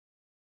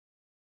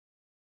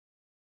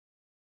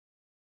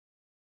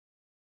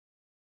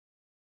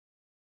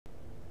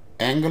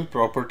Angle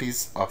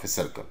properties of a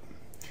circle.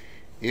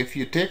 If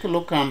you take a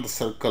look on the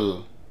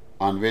circle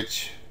on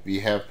which we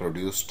have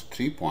produced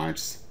 3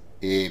 points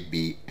A,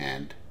 B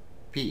and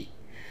P,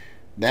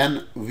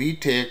 then we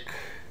take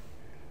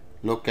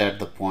look at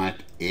the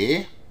point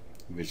A,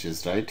 which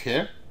is right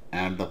here,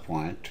 and the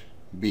point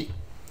B.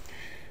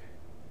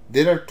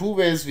 There are two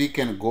ways we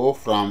can go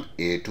from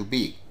A to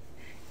B.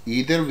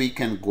 Either we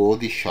can go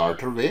the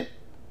shorter way,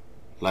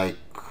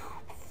 like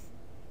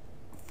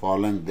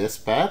following this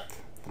path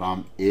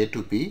from A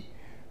to B.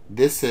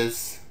 This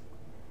is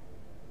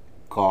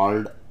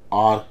called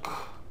arc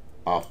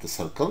of the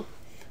circle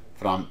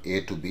from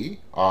A to B,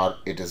 or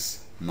it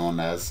is known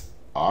as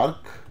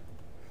arc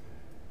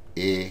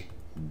A,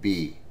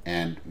 B,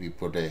 and we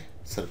put a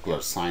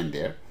circular sign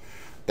there.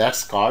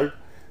 That's called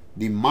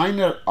the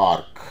minor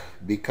arc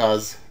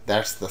because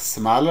that's the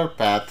smaller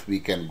path we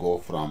can go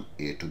from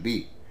A to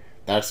B.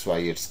 That's why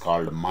it's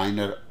called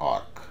minor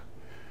arc.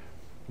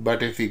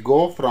 But if we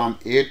go from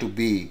A to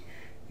B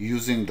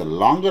using the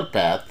longer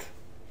path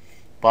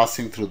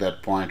passing through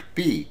that point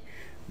P,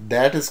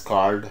 that is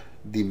called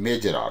the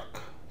major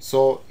arc.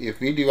 So if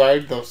we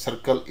divide the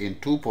circle in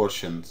two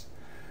portions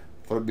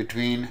for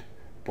between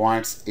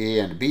points A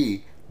and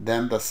B,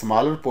 then the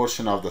smaller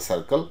portion of the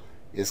circle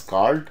is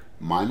called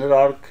minor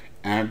arc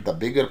and the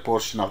bigger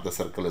portion of the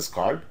circle is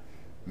called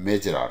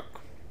major arc.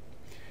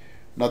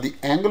 Now the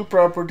angle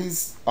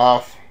properties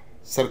of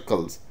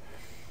circles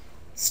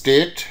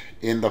state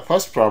in the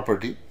first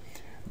property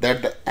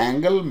that the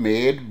angle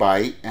made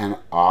by an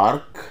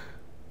arc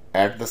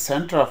at the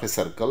center of a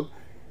circle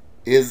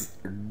is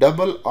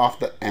double of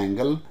the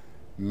angle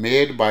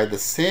made by the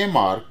same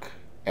arc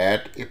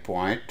at a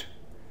point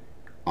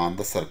on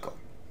the circle.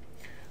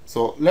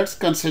 So let's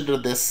consider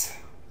this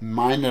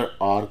minor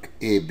arc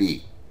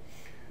AB.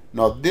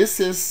 Now this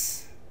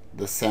is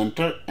the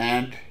center,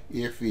 and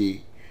if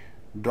we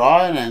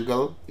draw an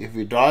angle, if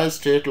we draw a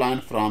straight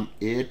line from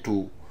A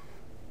to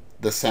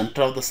the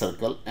center of the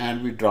circle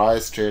and we draw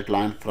a straight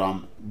line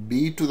from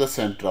B to the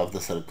center of the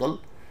circle,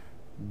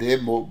 they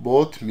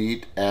both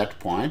meet at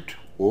point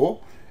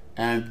O,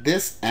 and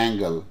this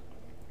angle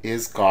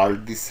is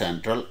called the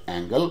central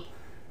angle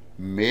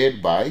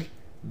made by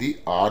the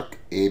arc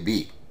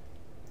AB.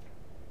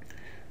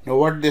 Now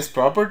what this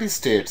property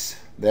states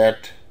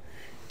that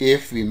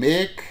if we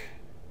make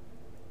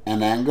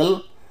an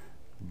angle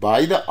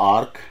by the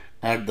arc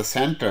at the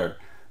center,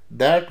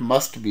 that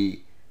must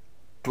be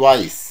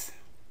twice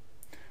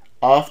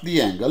of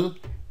the angle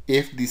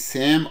if the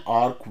same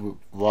arc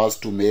was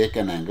to make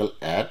an angle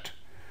at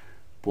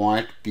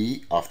point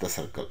P of the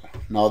circle.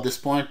 Now this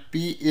point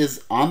P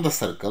is on the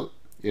circle,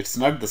 it's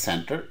not the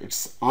center,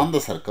 it's on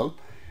the circle,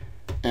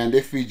 and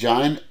if we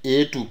join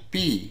A to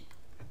P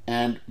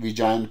and we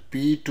join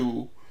P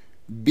to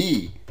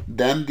B,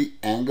 then the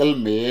angle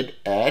made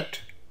at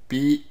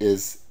P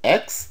is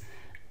X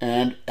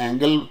and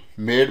angle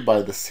made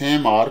by the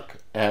same arc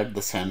at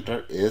the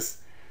center is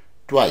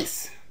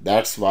twice.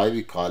 That's why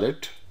we call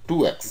it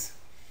 2x.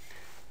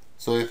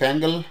 So if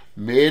angle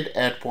made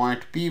at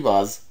point P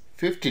was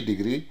 50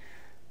 degree,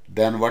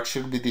 then what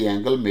should be the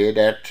angle made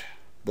at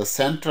the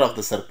center of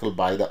the circle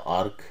by the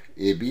arc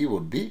AB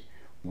would be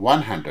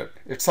 100.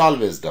 It's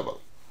always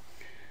double.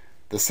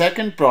 The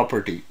second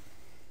property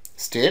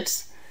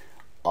states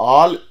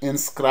all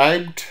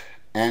inscribed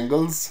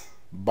angles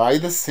by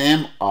the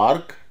same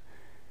arc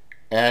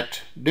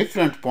at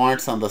different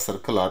points on the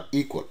circle are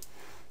equal.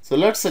 So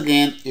let's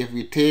again, if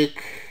we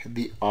take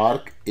the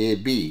arc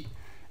AB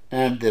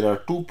and there are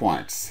 2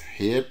 points,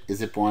 here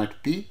is a point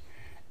P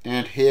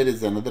and here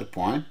is another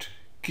point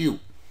Q.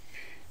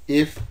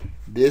 If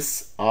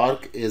this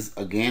arc is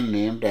again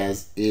named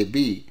as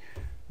AB,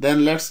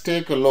 then let's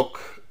take a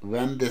look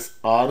when this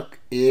arc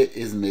A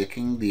is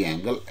making the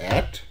angle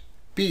at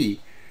P,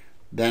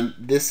 then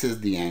this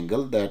is the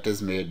angle that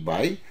is made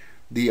by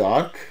the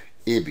arc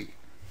AB,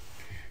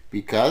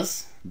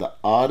 because the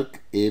arc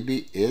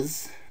AB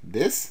is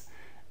this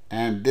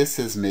and this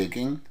is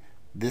making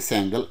this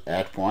angle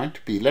at point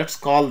P. Let's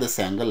call this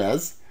angle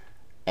as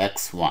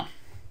X1.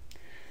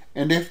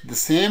 And if the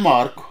same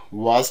arc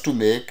was to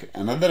make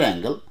another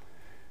angle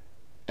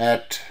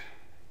at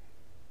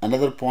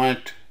another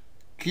point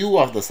Q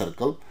of the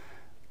circle,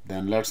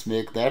 then let's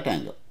make that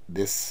angle,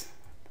 this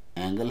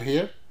angle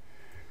here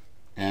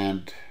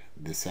and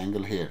this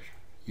angle here.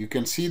 You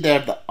can see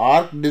that the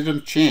arc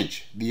didn't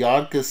change, the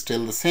arc is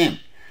still the same.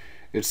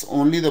 It's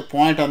only the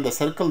point on the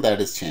circle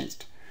that is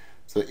changed.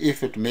 So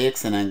if it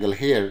makes an angle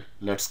here,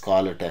 let's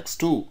call it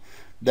X2,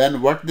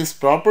 then what this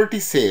property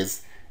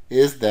says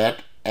is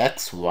that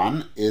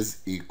X1 is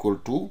equal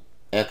to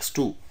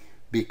X2,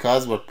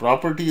 because what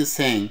property is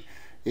saying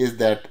is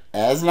that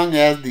as long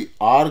as the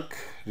arc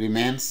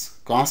remains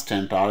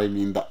constant, or I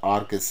mean the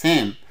arc is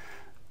same,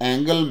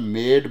 angle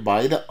made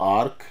by the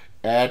arc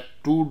at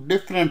two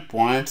different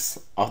points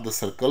of the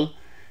circle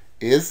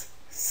is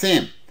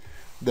same.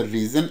 The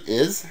reason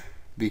is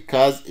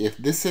because if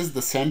this is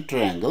the center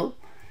angle,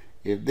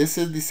 if this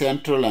is the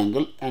central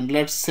angle, and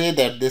let's say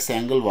that this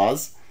angle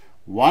was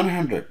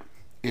 100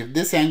 if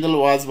this angle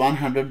was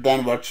 100,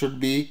 then what should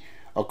be,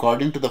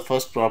 according to the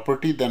first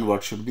property, then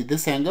what should be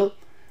this angle?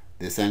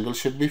 This angle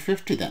should be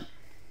 50 then,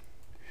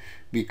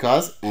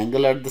 because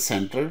angle at the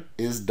center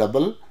is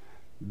double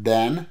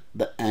than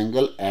the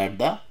angle at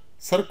the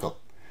circle.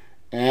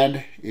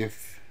 And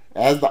if,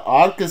 as the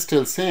arc is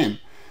still same,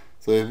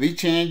 so if we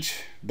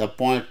change the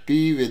point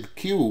P with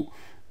Q,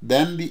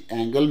 then the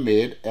angle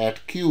made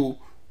at Q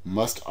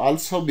must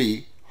also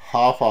be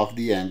half of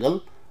the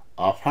angle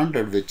of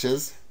 100, which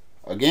is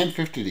again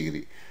 50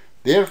 degree.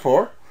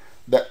 Therefore,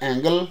 the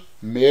angle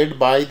made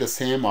by the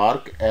same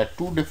arc at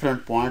two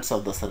different points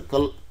of the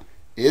circle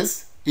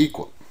is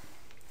equal.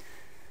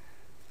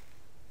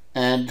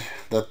 And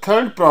the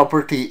third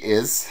property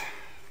is,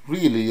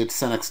 really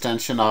it's an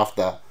extension of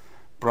the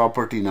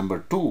property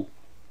number 2,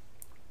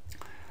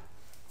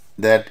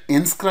 that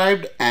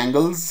inscribed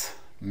angles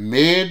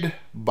made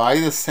by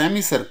the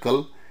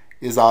semicircle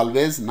is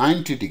always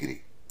 90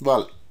 degree.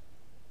 Well,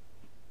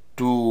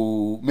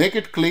 to make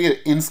it clear,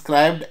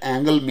 inscribed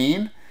angle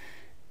mean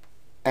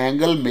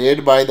angle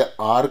made by the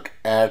arc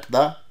at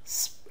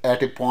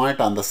a point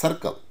on the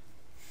circle.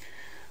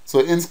 So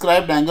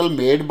inscribed angle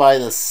made by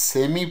the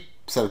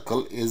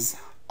semicircle is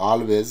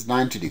always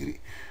 90 degree.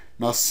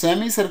 Now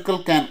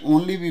semicircle can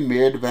only be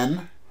made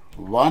when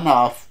one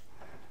of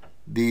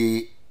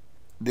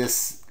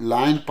this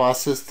line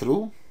passes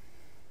through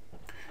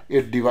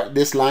it.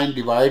 This line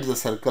divides the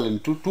circle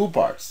into two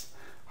parts.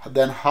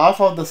 Then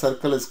half of the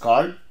circle is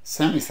called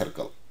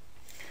semicircle.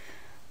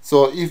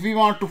 So if we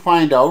want to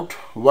find out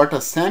what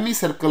a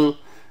semicircle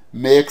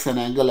makes an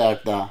angle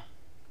at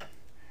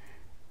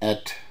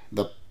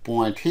the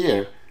point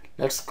here,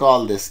 let's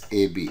call this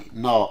AB.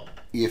 Now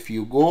if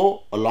you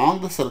go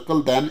along the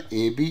circle, then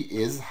AB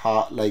is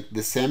like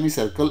the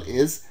semicircle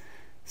is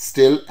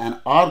still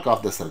an arc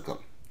of the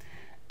circle,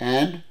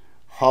 and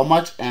how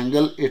much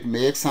angle it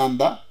makes on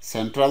the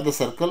center of the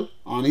circle,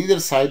 on either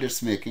side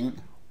it's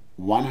making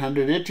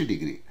 180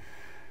 degree.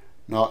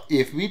 Now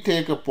if we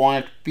take a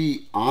point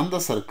P on the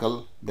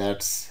circle,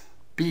 that's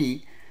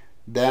P,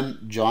 then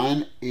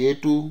join A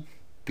to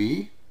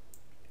P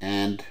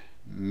and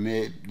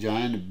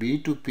join B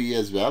to P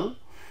as well,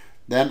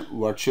 then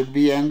what should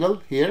be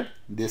angle here?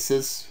 This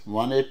is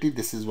 180,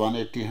 this is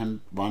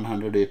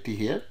 180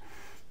 here.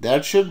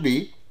 That should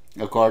be,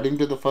 according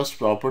to the first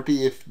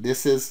property, if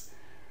this is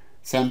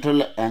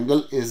central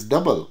angle is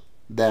double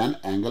than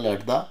angle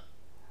at the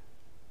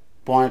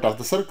point of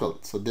the circle,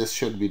 so this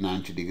should be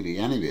 90 degree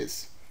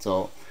anyways.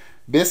 So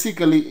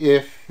basically,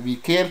 if we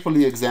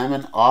carefully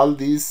examine, all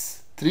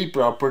these three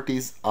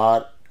properties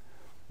are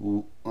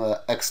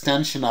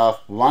extension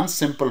of one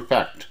simple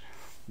fact,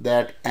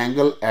 that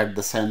angle at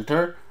the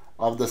center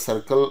of the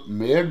circle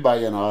made by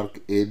an arc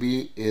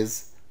AB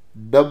is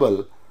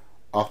double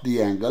of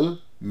the angle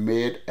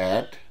made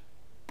at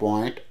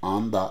point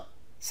on the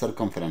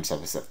circumference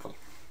of a circle.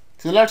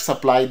 So let's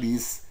apply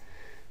these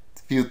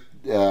few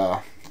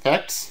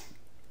facts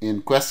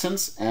in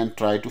questions and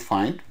try to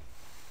find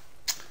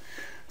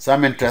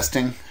some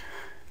interesting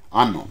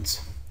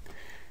unknowns.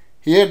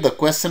 Here the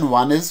question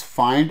 1 is,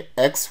 find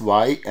x,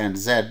 y and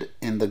z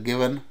in the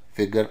given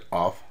figure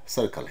of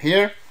circle.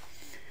 Here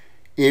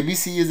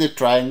ABC is a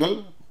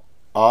triangle.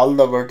 All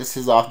the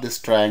vertices of this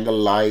triangle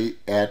lie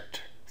at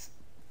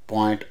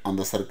point on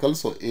the circle.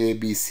 So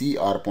ABC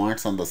are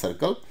points on the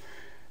circle.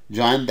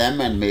 Join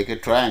them and make a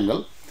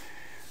triangle.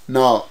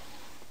 Now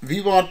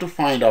we want to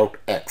find out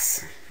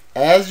x.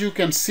 As you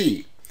can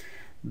see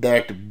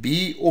that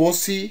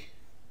BOC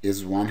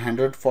is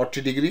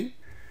 140 degree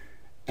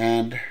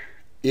and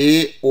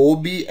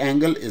AOB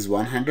angle is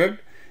 100.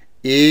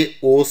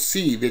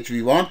 AOC, which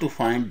we want to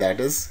find, that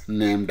is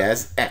named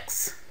as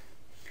x.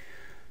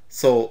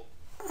 So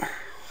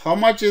how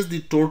much is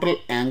the total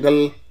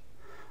angle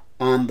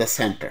on the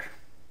center?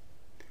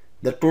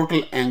 The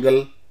total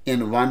angle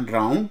in one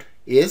round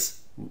is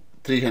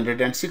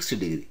 360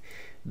 degree.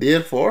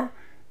 Therefore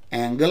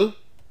angle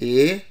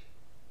AOB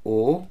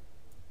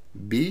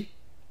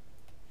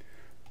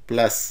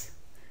plus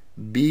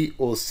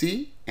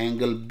BOC,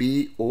 angle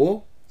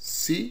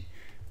BOC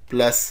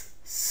plus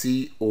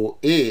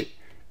COA,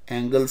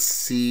 angle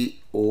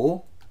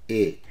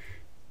COA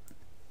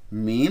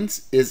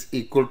means is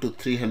equal to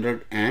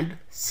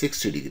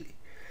 360 degree.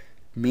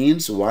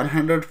 Means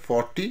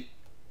 140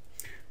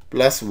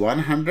 plus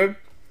 100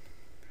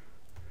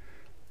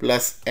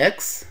 plus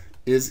x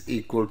is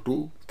equal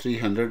to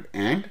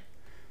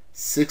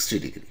 360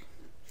 degree.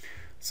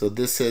 So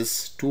this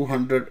is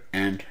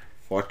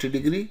 240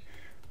 degree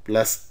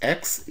plus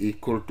x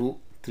equal to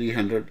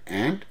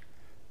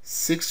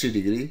 360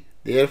 degree.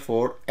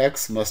 Therefore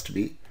x must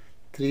be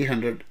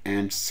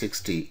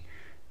 360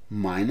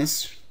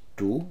 minus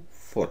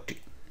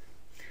 240.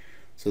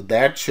 So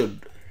that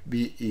should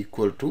be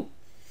equal to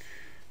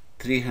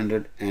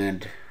 300,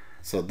 and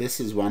so this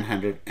is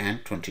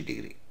 120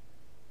 degree.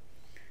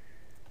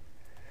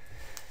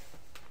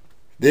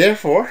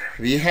 Therefore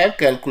we have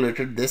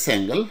calculated this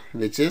angle,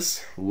 which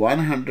is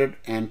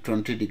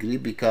 120 degree,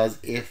 because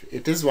if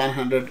it is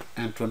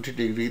 120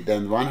 degree,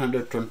 then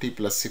 120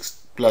 plus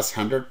plus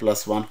 100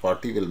 plus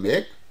 140 will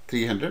make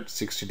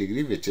 360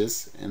 degree, which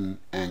is an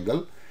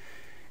angle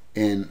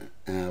in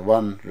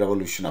one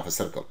revolution of a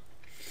circle.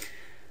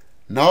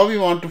 Now we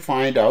want to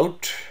find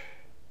out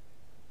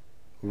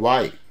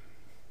y.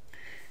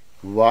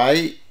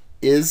 Y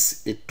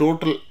is a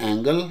total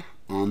angle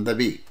on the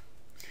B.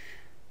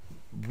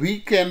 We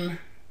can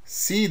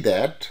see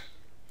that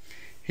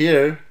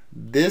here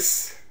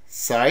this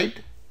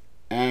side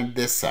and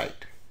this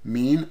side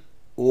mean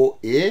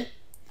OA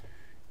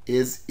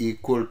is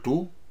equal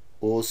to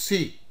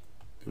OC.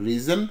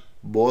 Reason,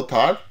 both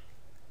are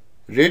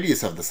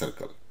radius of the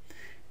circle.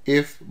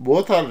 If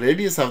both are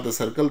radius of the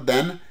circle,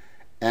 then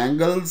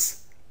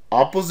angles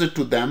opposite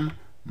to them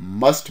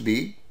must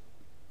be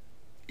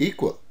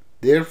equal.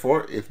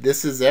 Therefore, if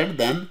this is Z,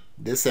 then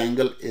this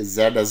angle is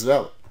Z as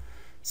well.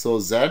 So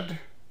Z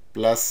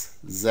plus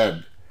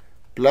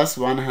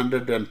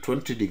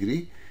 120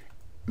 degree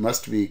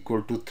must be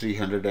equal to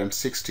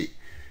 360.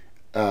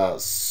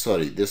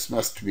 Sorry, this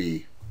must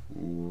be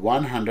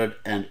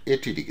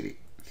 180 degree,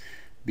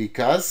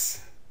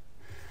 because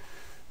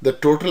the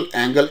total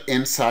angle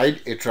inside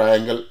a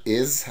triangle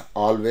is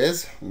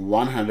always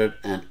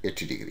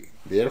 180 degree.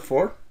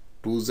 Therefore,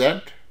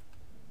 2Z,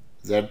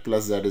 Z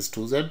plus Z is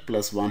 2Z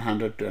plus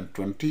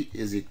 120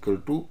 is equal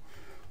to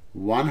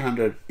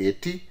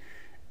 180,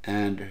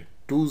 and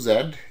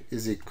 2Z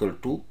is equal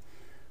to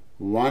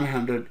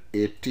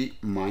 180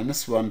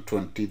 minus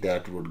 120,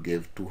 that would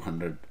give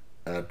 200.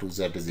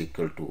 2Z is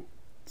equal to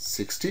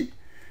 60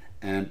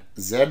 and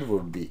Z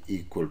would be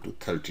equal to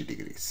 30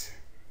 degrees.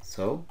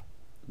 So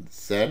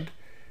Z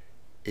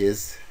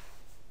is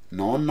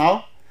known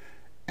now,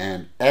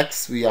 and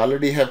X we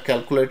already have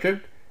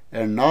calculated,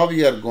 and now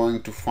we are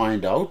going to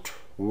find out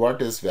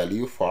what is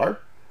value for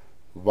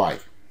Y.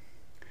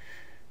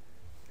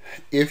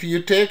 If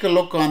you take a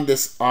look on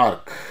this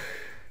arc,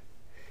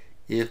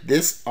 if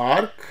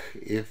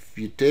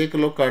you take a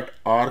look at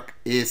arc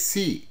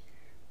AC,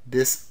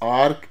 this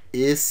arc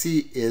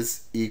AC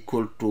is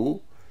equal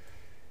to,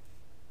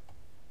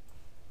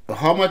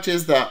 how much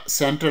is the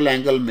central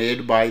angle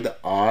made by the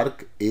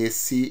arc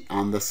AC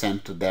on the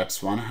center?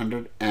 That's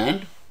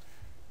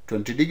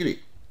 120 degree.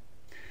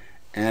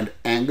 And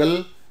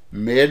angle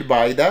made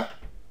by the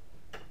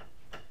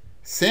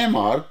same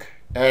arc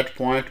at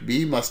point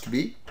B must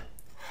be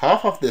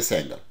half of this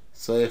angle.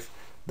 So if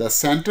the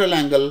central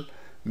angle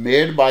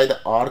made by the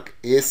arc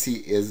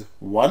AC is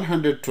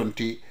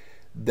 120,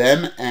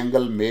 then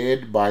angle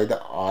made by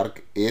the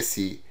arc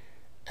AC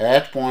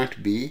at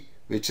point B,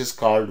 which is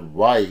called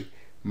Y,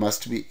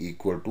 must be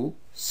equal to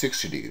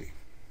 60 degree.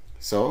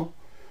 So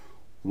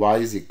Y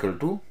is equal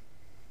to,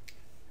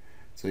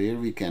 so here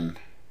we can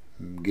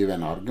give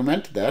an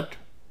argument that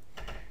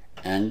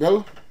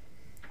angle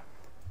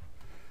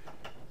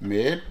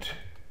made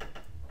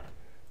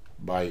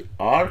by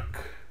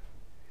arc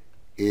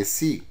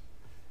AC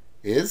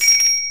is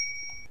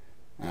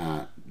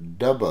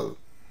double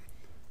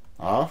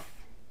of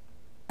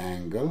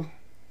angle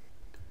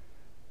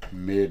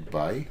made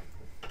by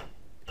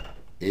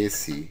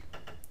AC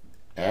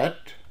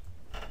at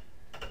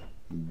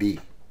B.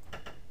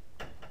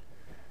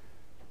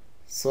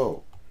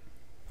 So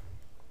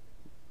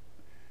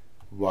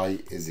Y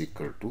is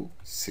equal to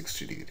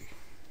 60 degree.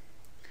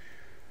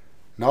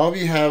 Now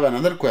we have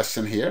another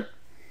question here,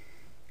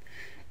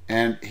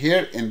 and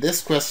here in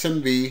this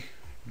question we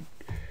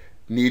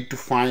need to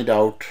find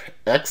out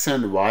X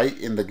and Y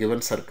in the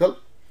given circle,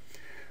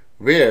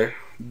 where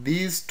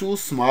these two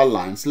small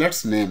lines,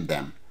 let's name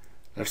them,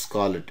 let's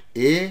call it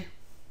A,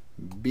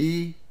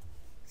 B,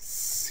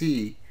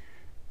 C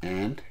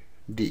and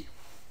D.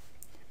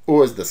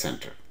 O is the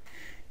center.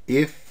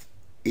 If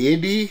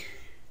AD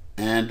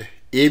and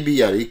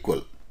AB are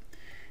equal,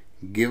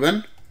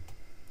 given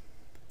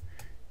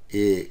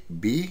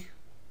AB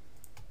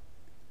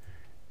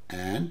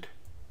and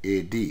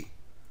AD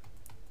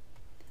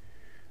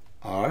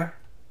are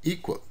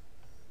equal.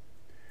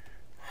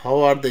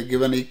 How are they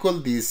given equal?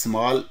 These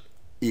small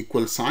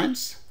equal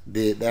signs,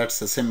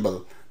 that's a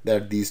symbol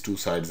that these two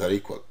sides are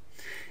equal.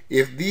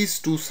 If these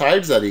two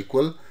sides are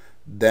equal,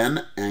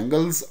 then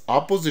angles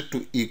opposite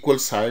to equal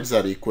sides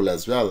are equal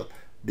as well.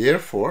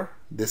 Therefore,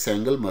 this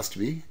angle must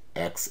be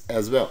X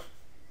as well.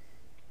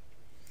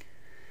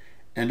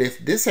 And if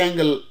this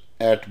angle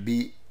at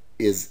B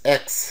is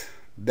X,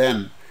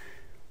 then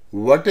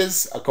what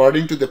is,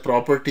 according to the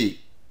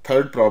property,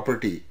 third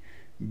property,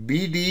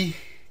 BD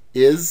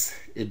is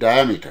a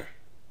diameter.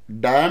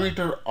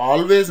 Diameter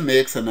always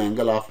makes an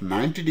angle of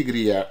 90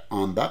 degree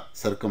on the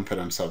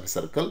circumference of a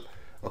circle,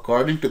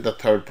 according to the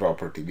third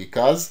property,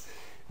 because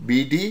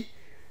BD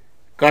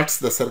cuts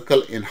the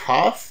circle in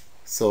half,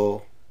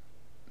 so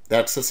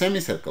that's a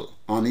semicircle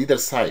on either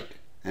side,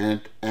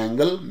 and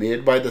angle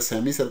made by the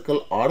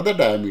semicircle or the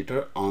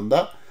diameter on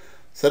the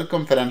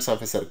circumference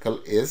of a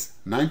circle is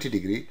 90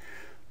 degree.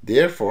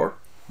 Therefore,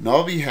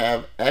 now we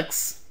have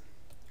X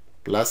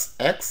plus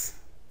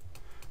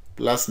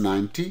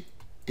 90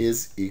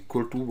 is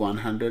equal to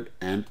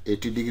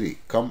 180 degree.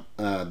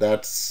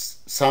 That's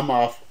sum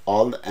of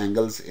all the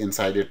angles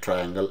inside a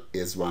triangle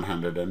is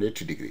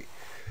 180 degree.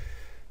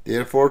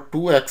 Therefore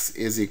 2x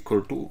is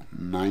equal to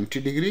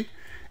 90 degree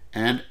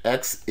and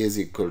x is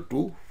equal to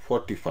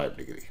 45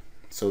 degree.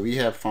 So we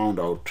have found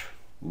out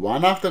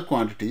one of the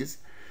quantities,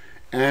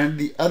 and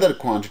the other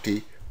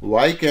quantity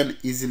y can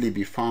easily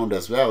be found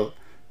as well,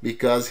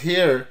 because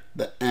here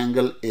the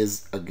angle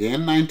is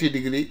again 90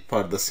 degree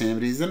for the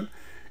same reason,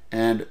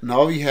 and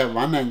now we have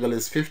one angle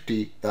is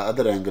 50, the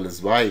other angle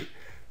is y.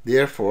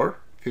 Therefore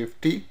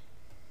 50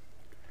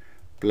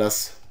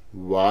 plus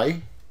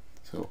y,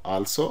 so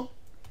also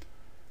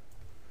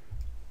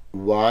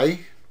y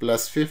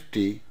plus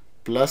 50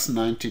 plus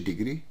 90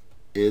 degree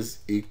is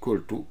equal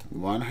to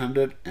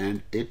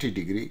 180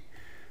 degree.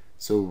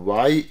 So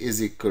y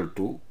is equal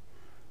to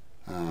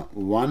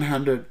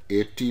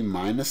 180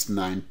 minus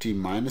 90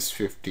 minus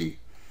 50,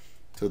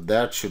 so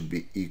that should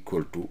be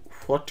equal to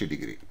 40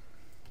 degree.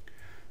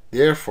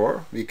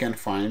 Therefore we can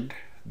find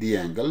the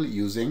angle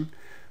using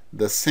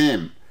the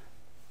same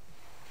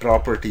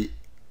property,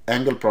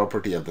 angle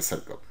property of the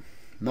circle.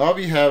 Now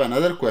we have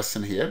another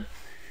question here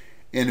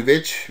in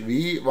which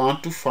we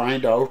want to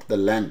find out the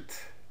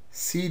length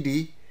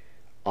CD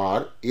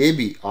or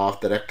AB of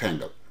the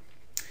rectangle.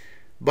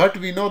 But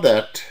we know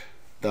that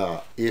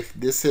if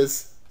this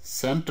is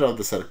center of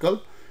the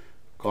circle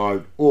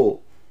called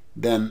O,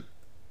 then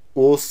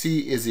OC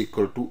is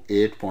equal to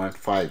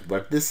 8.5,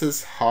 but this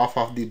is half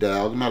of the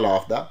diagonal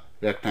of the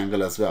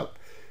rectangle as well.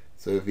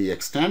 So if we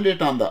extend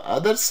it on the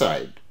other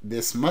side,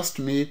 this must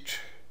meet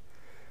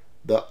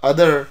the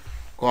other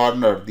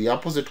corner, the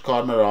opposite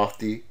corner of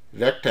the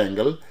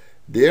rectangle.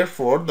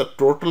 Therefore the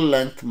total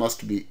length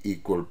must be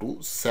equal to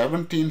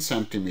 17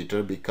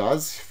 centimeter,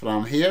 because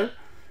from here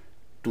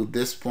to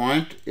this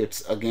point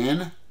it's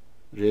again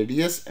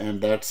radius, and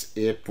that's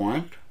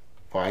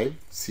 8.5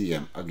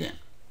 cm again.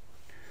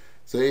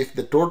 So if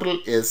the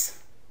total is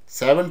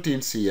 17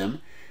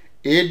 cm,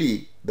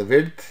 AD, the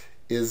width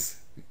is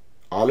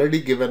already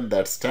given,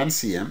 that's 10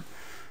 cm.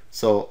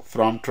 So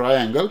from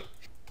triangle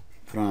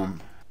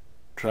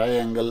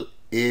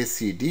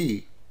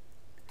ACD,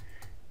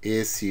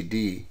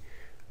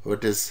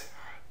 what is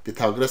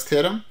Pythagoras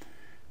theorem?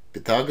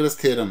 Pythagoras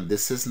theorem,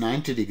 this is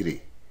 90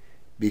 degree,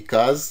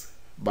 because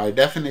by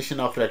definition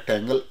of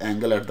rectangle,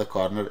 angle at the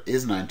corner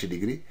is 90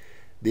 degree.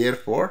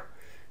 Therefore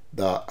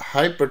the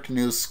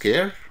hypotenuse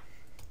square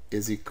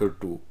is equal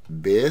to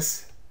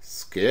base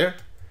square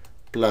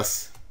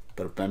plus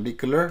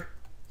perpendicular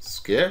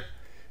square,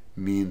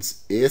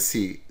 means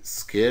AC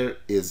square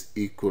is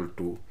equal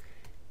to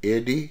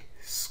AD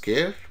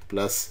square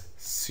plus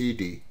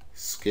CD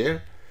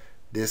square.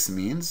 This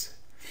means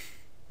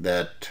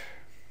that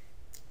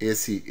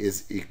AC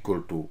is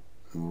equal to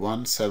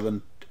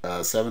 17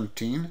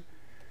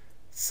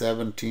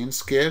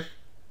 square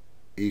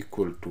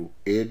equal to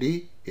AD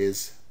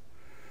is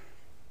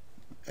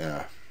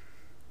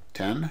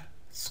 10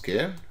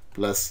 square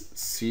plus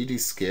CD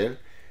square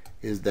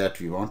is that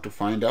we want to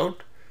find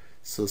out.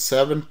 So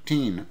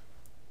 17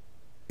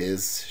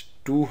 is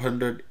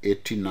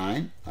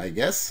 289, I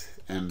guess,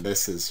 and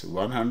this is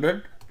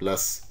 100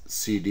 plus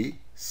CD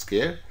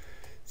square.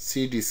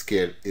 CD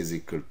square is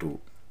equal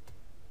to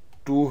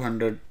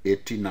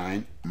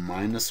 289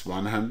 minus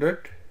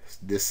 100.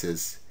 This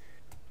is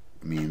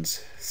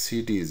means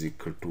CD is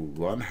equal to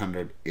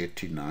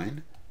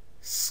 189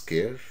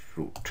 square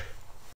root.